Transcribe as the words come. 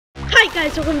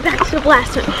Alright guys, welcome back to the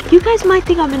BlastZone. You guys might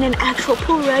think I'm in an actual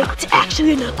pool, right? It's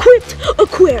actually an equipped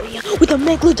aquarium with a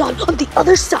Megalodon on the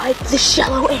other side of the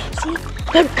shallow end. See?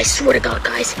 I swear to God,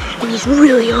 guys, and he's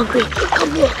really hungry.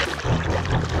 Come look.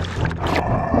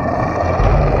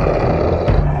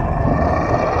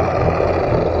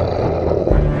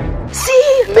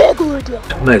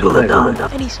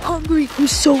 Megalodon. And he's hungry. I'm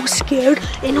so scared.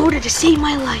 In order to save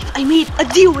my life, I made a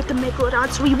deal with the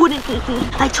Megalodon so he wouldn't eat me.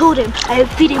 I told him I would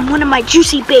feed him one of my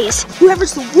juicy bays.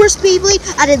 Whoever's the worst Beyblade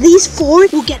out of these four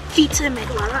will get feed to the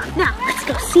Megalodon. Now, let's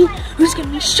go see who's gonna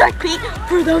be shark bait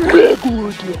for the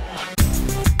Megalodon.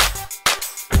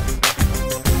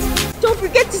 Don't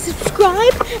forget to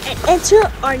subscribe and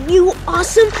enter our new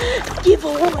awesome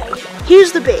giveaway.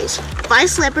 Here's the bays.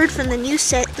 Vice Leopard from the new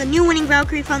set, the new Winning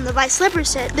Valkyrie from the Vice Leopard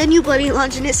set, the new Bloody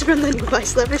Longinus from the new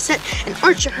Vice Leopard set, and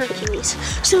Archer Hercules.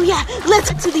 So yeah, let's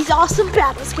get to these awesome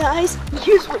battles, guys.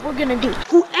 Here's what we're gonna do.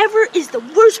 Whoever is the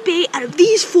worst bait out of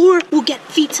these four will get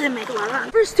feed to the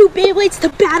Megalodon. First two Beyblades to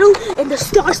battle in the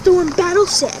Starstorm battle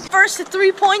set. First to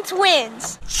 3 points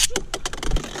wins.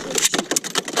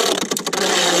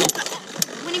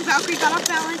 Winning Valkyrie got off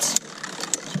balance.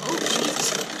 Oh,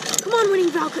 jeez. Come on,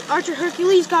 Winning Valkyrie. Archer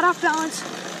Hercules got off balance.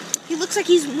 He looks like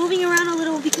he's moving around a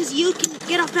little because you can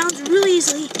get off balance really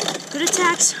easily. Good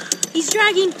attacks. He's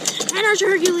dragging, and Archer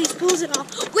Hercules pulls it off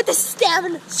with a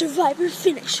stamina survivor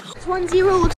finish.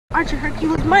 1-0. Looks like Archer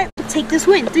Hercules might take this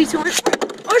win. 3-2.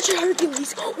 Archer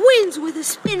Hercules wins with a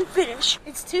spin finish.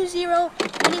 It's 2-0.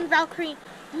 Winning Valkyrie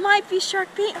might be shark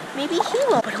bait. Maybe he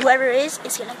will. But whoever is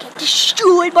gonna get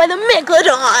destroyed by the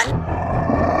Megalodon.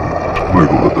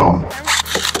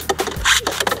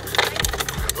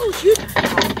 Oh, shoot.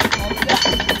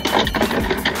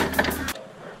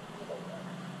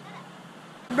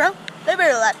 Bro, they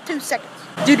better last 2 seconds.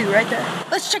 Doo-doo right there.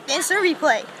 Let's check the instant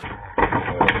replay.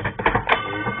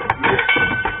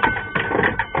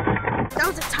 That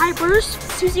was a tie burst.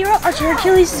 2-0. Archer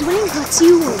Hercules is winning. Let's see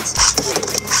who wins.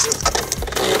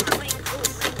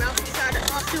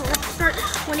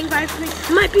 Winning by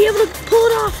 3. Might be able to pull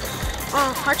it off.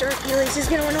 Oh, Archer Hercules is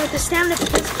gonna win with the stamina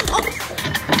because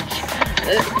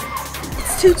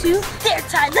it's 2-2. They're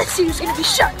tied. Let's see who's gonna be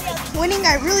shark bait. Winning,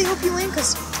 I really hope you win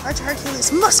because Archer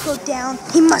Hercules must go down.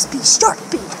 He must be shark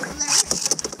bait.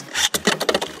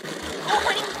 Oh,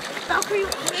 Winning Valkyrie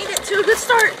made it to a good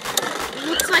start. It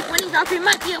looks like Winning Valkyrie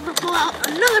might be able to pull out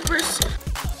another burst.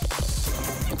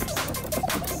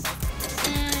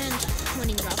 And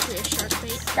Winning Valkyrie is shark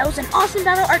bait. That was an awesome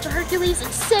battle. Archer Hercules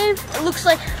is saved. It looks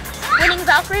like Winning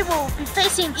Valkyrie will be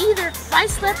facing either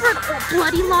Vice Leopard or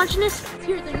Bloody Longinus.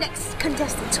 Here are the next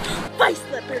contestants. Vice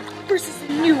Leopard versus the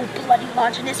new Bloody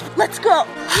Longinus. Let's go!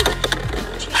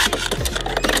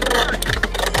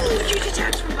 Huge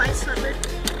attacks from Vice Leopard.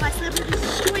 Vice Leopard is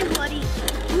destroying Bloody.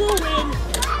 Who will win?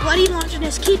 Bloody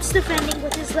Longinus keeps defending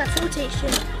with his left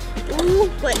rotation. Ooh,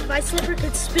 but Vice Leopard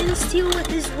could spin steel with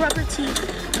his rubber teeth.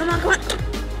 Come on, come on.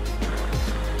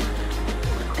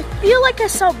 I feel like I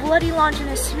saw Bloody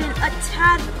Longinus spin a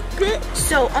tad bit,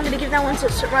 so I'm gonna give that one to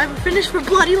survivor finish for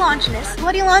Bloody Longinus.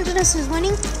 Bloody Longinus is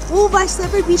winning. Will Vice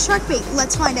Leopard be shark bait?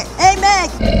 Let's find it. Hey,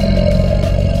 Meg!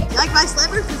 You like Vice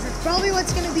Leopard? Because it's probably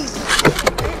what's gonna be.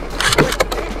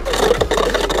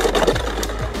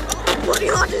 Oh, Bloody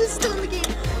Longinus is still in the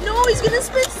game. No, he's gonna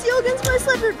spin steel against Vice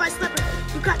Leopard. Vice Leopard,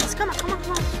 you got this. Come on, come on,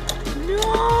 come on.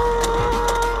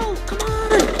 No! Come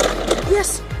on!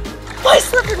 Yes!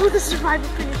 Vice Leopard with a survivor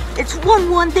finish. It's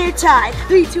 1-1, they're tied.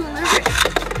 3-2 in the race.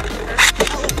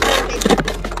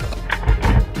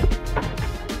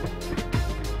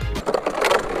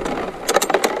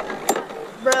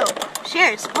 Bro,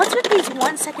 Shares, what's with these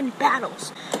 1-second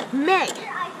battles? Meg.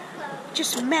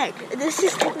 Just Meg. This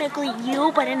is technically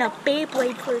you, but in a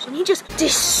Beyblade version. He just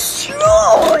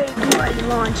destroyed Bloody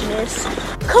Longinus.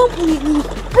 Completely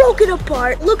broken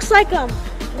apart. Looks like the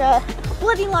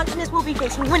Bloody Longinus will be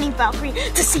facing Winning Valkyrie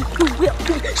to see who will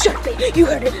be shark bait. You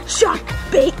heard it, shark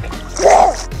bait.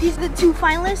 These are the two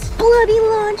finalists, Bloody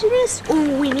Longinus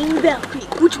or Winning Valkyrie.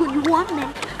 Which one you want,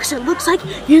 man? Because it looks like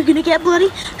you're gonna get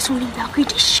Bloody, because Winning Valkyrie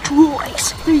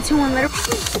destroys. 3, 2, 1, let her.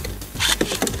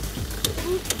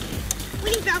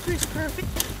 Winning Valkyrie is perfect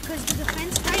because the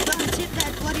defense type on the tip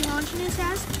that Bloody Longinus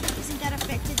has isn't that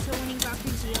affected to Winning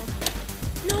Valkyrie's yield.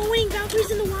 No, Winning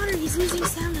Valkyrie's in the water. He's losing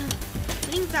stamina.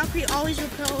 Winning Valkyrie always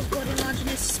repels Bloody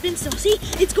Longinus. Spin still. See?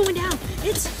 It's going down.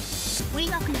 It's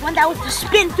Winning Valkyrie won that with the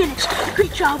spin finish.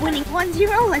 Great job winning.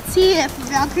 1-0. Let's see if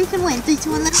Valkyrie can win. 3,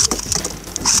 2, 1, let's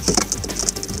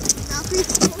Valkyrie.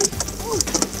 Oh.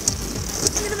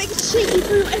 I'm gonna make it shaky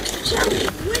for your extra challenge.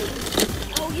 Winning.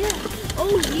 Oh yeah.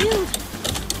 Oh, yield.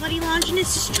 Bloody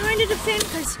Longinus is trying to defend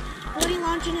because Bloody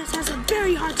Longinus has a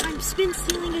very hard time spin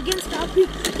stealing against Valkyrie.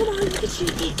 Come on, look at you.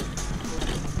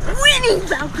 Winning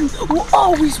Valkyrie will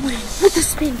always win with the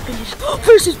spin finish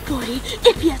versus Bloody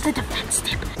if he has a defense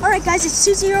tip. Alright guys, it's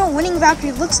 2-0. Winning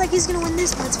Valkyrie looks like he's gonna win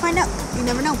this, but let's find out. You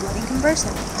never know, Bloody can burst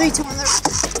him. 3, 2, 1,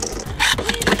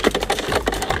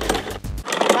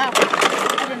 wow.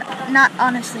 I did not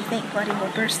honestly think Bloody will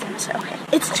burst him, so okay.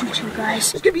 It's 2-2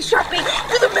 guys. It's gonna be shark bait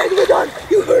for the Megalodon.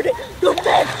 You heard it. The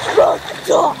Megalodon.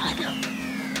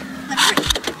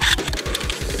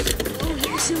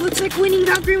 It looks like winning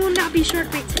Valkyrie will not be shark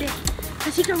bait today,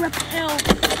 because he can repel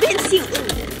spin steal.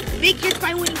 Big hits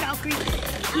by winning Valkyrie.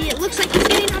 It looks like he's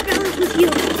getting off balance with you.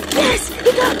 Yes,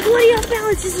 he got Bloody off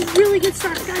balance. This is really good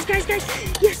start, guys.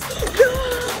 Yes,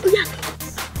 oh, yeah.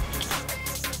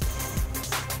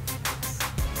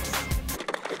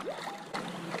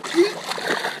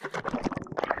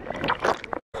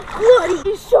 Bloody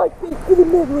is shark bait for the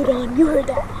Megalodon. You heard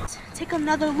that. Take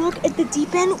another look at the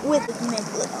deep end with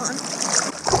Megalodon.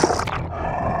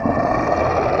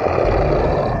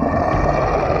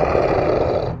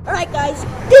 Alright guys,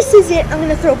 this is it. I'm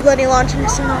gonna throw Bloody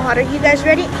Longinus in the water. You guys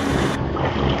ready?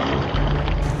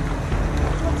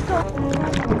 Let's go.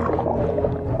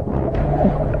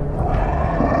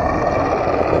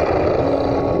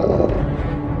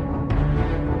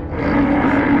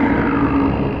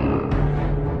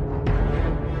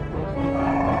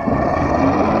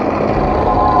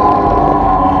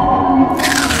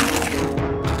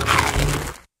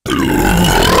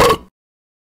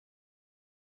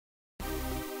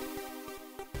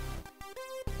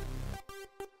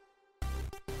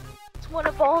 One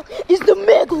of all is the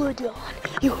Megalodon.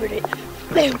 You heard it.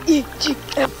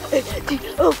 M-E-G-L-A-D-O-N,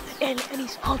 and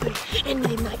he's hungry. And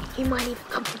he might even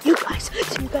come for you guys.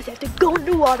 So you guys have to go in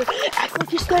the water, act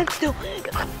like you're standing still.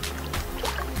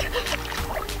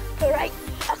 Alright?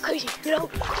 Act crazy, you know?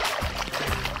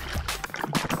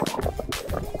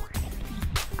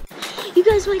 You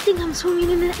guys might think I'm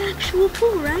swimming in an actual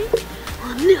pool, right?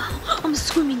 Well, no, I'm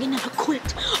swimming in an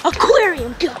equipped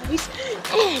aquarium, guys.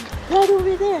 And right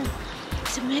over there,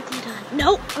 it's a Megalodon.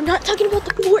 No, I'm not talking about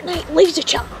the Fortnite laser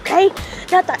chop, okay?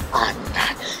 Not that.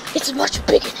 It's much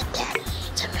bigger than that.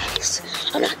 It's a menace.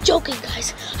 I'm not joking,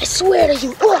 guys. I swear to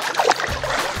you. Oh.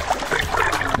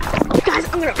 Guys,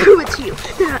 I'm gonna prove it to you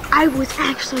that I was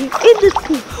actually in this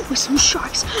pool with some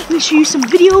sharks. I'm gonna show you some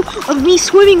video of me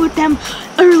swimming with them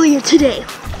earlier today.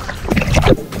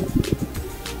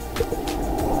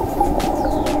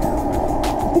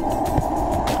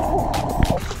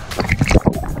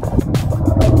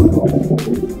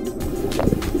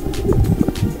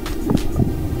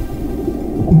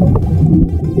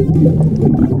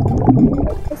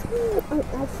 I'm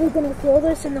actually gonna throw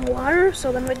this in the water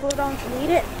so the Megalodon can eat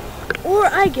it, or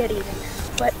I get eaten.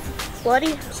 But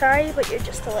Bloody, I'm sorry, but you're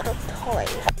just a little toy.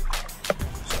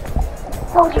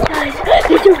 Oh, you guys,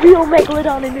 there's a real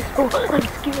Megalodon in this pool. I'm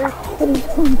scared, and he's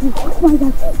hungry. Oh my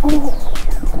God.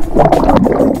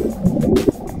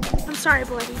 I'm sorry,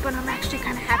 Bloody, but I'm actually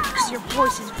kind of happy because your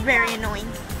voice is very annoying.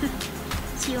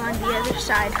 See you on the other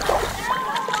side.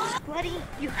 Bloody,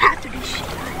 you have to be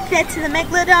fed to the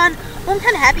Megalodon. Well, I'm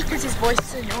kind of happy because his voice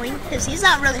is annoying, because he's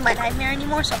not really my nightmare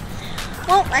anymore, so.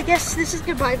 Well, I guess this is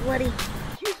goodbye, Bloody.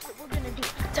 Here's what we're gonna do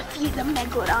to feed the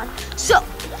Megalodon. So,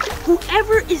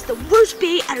 whoever is the worst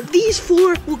bait out of these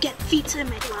 4 will get feed to the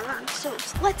Megalodon. So,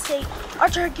 let's say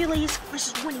Archer Hercules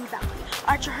versus winning Valkyrie.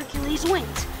 Archer Hercules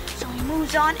wins. So he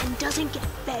moves on and doesn't get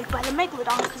fed by the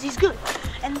Megalodon because he's good.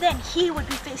 And then he would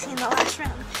be facing the last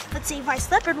round. Let's say Vice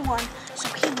Leopard won, so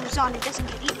he moves on and doesn't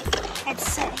get eaten. And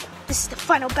say, this is the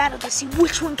final battle to see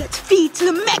which one gets feed to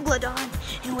the Megalodon.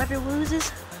 And whoever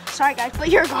loses, sorry guys, but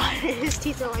you're gone. His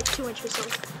teeth are like 2 inches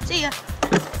long. See ya.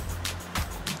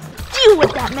 Deal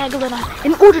with that Megalodon.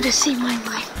 In order to save my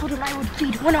life, I would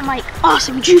feed one of my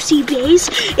awesome juicy bays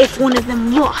if one of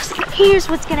them lost. Here's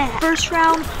what's gonna happen. First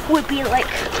round would be like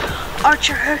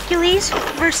Archer Hercules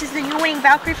versus the new winning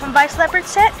Valkyrie from Vice Leopard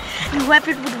set. And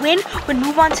whoever would win would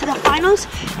move on to the finals.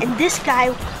 And this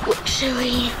guy would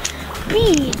actually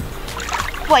be...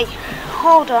 Wait,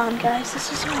 hold on guys, this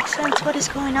doesn't make sense. What is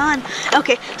going on?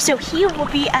 Okay, so he will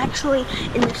be actually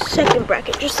in the second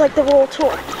bracket, just like the World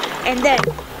Tour. And then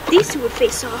these 2 would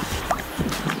face off.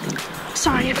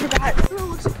 Sorry, I forgot. So it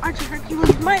looks like Archer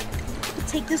Hercules might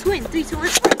take this win. 3, 2, 1.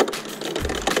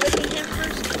 Looking him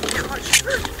first.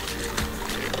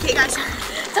 Okay, guys,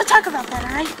 don't talk about that,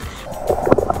 alright?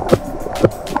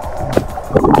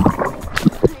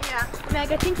 Yeah,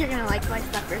 Meg, I think you're gonna like Vice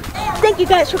Leopard. Thank you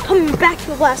guys for coming back to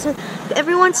the last one.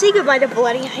 Everyone, say goodbye to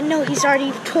Bloody. I know he's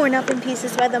already torn up in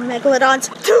pieces by the Megalodon's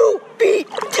 2 feet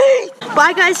teeth.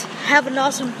 Bye, guys. Have an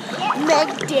awesome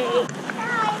Meg day.